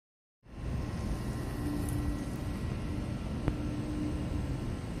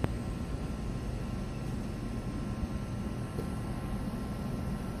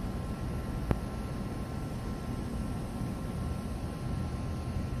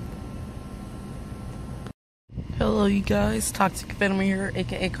Hello you guys, Toxic Venom here,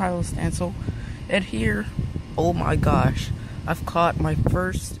 aka Carlos Stancil, and here, oh my gosh, I've caught my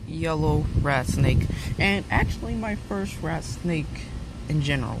first yellow rat snake, and actually my first rat snake in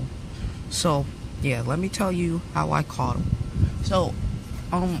general. So, yeah, let me tell you how I caught him. So,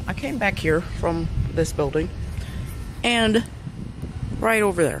 I came back here from this building, and right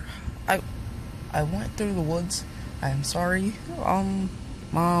over there, I went through the woods. I'm sorry,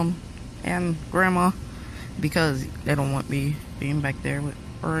 Mom and Grandma, because they don't want me being back there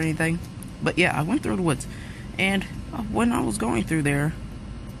or anything. But yeah, I went through the woods, and when I was going through there,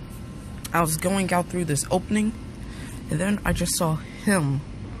 I was going out through this opening, and then I just saw him.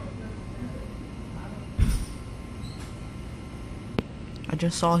 I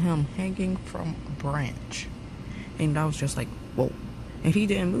just saw him hanging from a branch, and I was just like, whoa. And he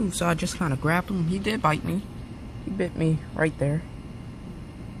didn't move, so I just kind of grabbed him. He did bite me. He bit me right there.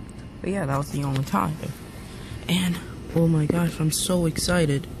 But yeah, that was the only time. And, oh my gosh, I'm so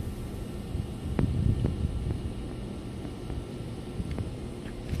excited.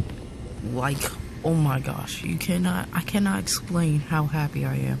 Like, oh my gosh, I cannot explain how happy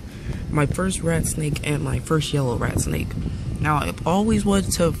I am. My first rat snake and my first yellow rat snake. Now, I've always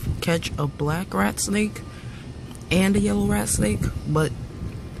wanted to catch a black rat snake and a yellow rat snake, but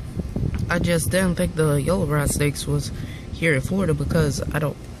I just didn't think the yellow rat snakes was here in Florida because I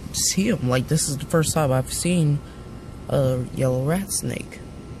don't see them. Like, this is the first time I've seen a yellow rat snake.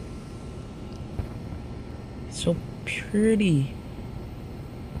 So pretty.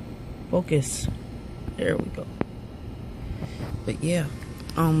 Focus. There we go. But yeah,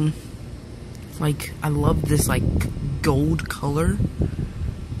 like, I love this like gold color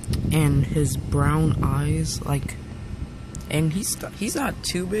and his brown eyes, like, and he's not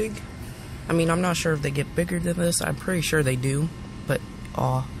too big. I mean, I'm not sure if they get bigger than this. I'm pretty sure they do, but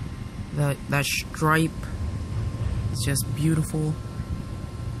that stripe is just beautiful.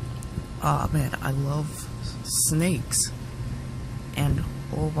 Ah, man, I love snakes, and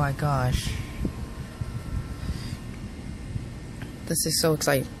oh my gosh, this is so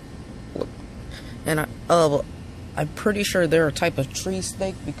exciting. And I'm pretty sure they're a type of tree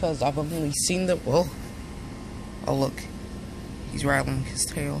snake because I've only seen them. Well, oh look, he's rattling his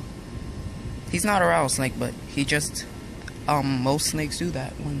tail. He's not a rattlesnake, but he just, most snakes do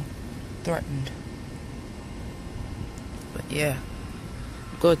that when threatened. But yeah,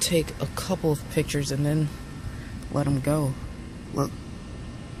 I'm gonna take a couple of pictures and then let him go. Look,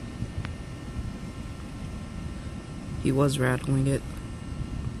 he was rattling it.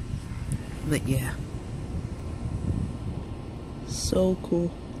 But yeah, so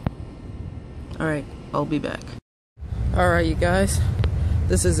cool. Alright, I'll be back. Alright, you guys,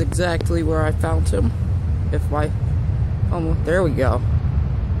 this is exactly where I found him. There we go.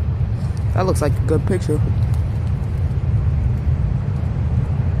 That looks like a good picture.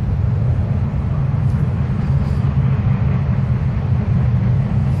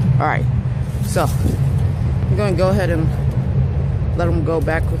 Alright, so I'm gonna go ahead and let him go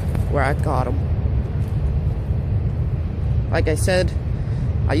back where I caught him. Like I said,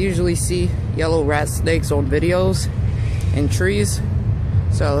 I usually see yellow rat snakes on videos in trees,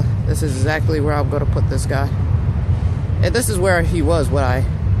 so this is exactly where I'm gonna put this guy. And this is where he was when I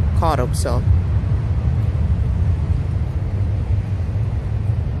caught him, so.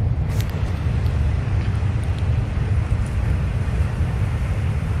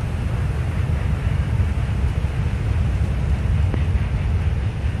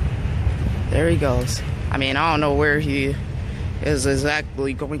 There he goes. I mean, I don't know where he is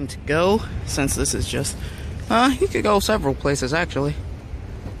exactly going to go, since this is just, he could go several places actually.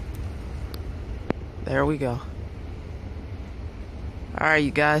 There we go. Alright,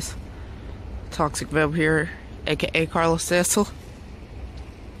 you guys. Toxic Venom here, aka Carlos Stancil.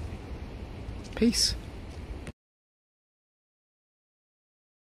 Peace.